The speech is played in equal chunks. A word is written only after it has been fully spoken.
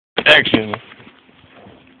Action.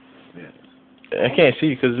 I can't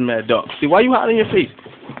see because it's mad dark. See, why you hiding your face?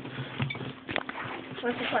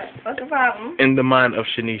 What's the point? What's the problem? In the mind of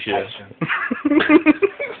Shanisha.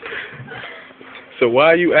 So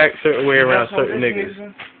why you act certain way around certain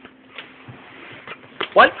niggas?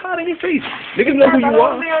 Why you hiding your face? Niggas know who you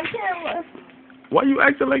are. On camera. Why you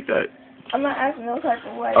acting like that? I'm not asking no type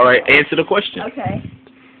of way. Alright, answer the question. Okay.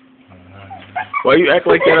 Why you act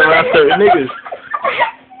like that around certain niggas?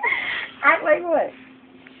 Act like what?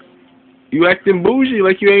 You acting bougie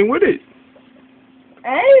like you ain't with it.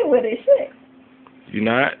 I ain't with it, shit. You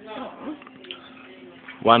not?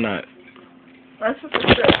 Why not? That's what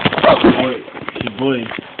it's Your boy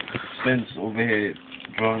Spence over here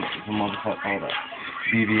drunk as a motherfucker. Hold up.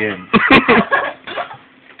 BBN.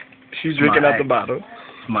 She's drinking out the bottle.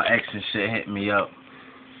 My ex and shit hit me up.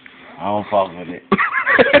 I don't fuck with it.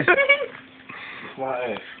 My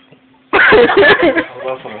ass.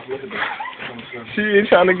 She ain't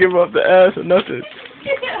trying to give up the ass or nothing.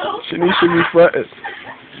 She needs to be fronting.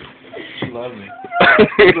 She loves me.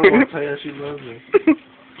 You don't want to tell her she loves me.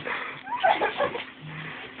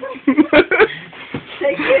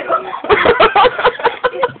 Take it.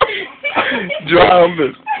 Drown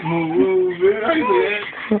it. Move it.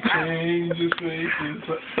 Change your faces.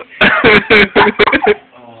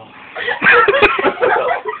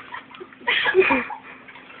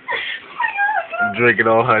 I'm drinking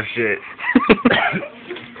all her shit.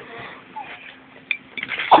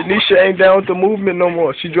 Shanisha ain't down with the movement no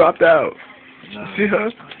more. She dropped out. No. See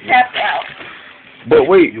her? Tapped out. But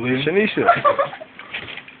wait, You leaving? Shanisha.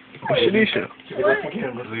 Shanisha.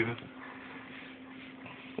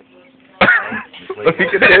 Let Let me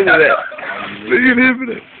get into that. Let me get into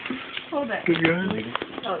that. Hold that. Good guy.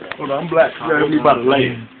 Hold that. Hold on, I'm black. You gotta be by the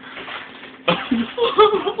lane.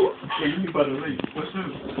 Yeah, you by the lane. What's up?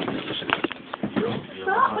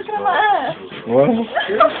 Stop looking at my ass. What?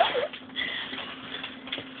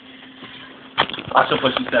 Watch her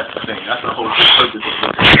what she said to think. That's the whole purpose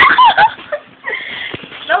of this.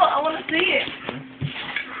 No, I want to see it.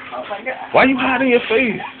 Oh my god. Why you hiding your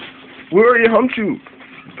face? We already humped you.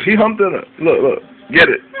 He humped her. Look. Get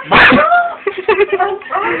it.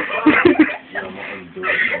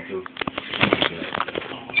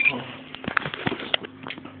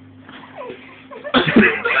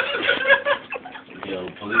 Yo,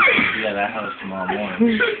 police will be at our house tomorrow morning.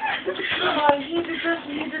 You did this,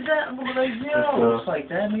 you did that. I'm like, yo. It's like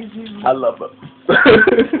that means you. I love her.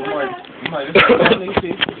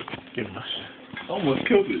 Almost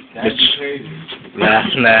killed it. That's crazy.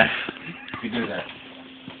 Nah. You do that.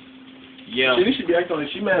 She should be acting like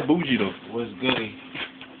she mad bougie though. What's goody?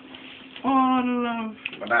 All the love.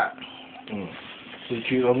 What that? She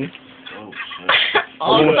cute on me. Oh shit.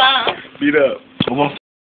 All the time. Beat up. We're gonna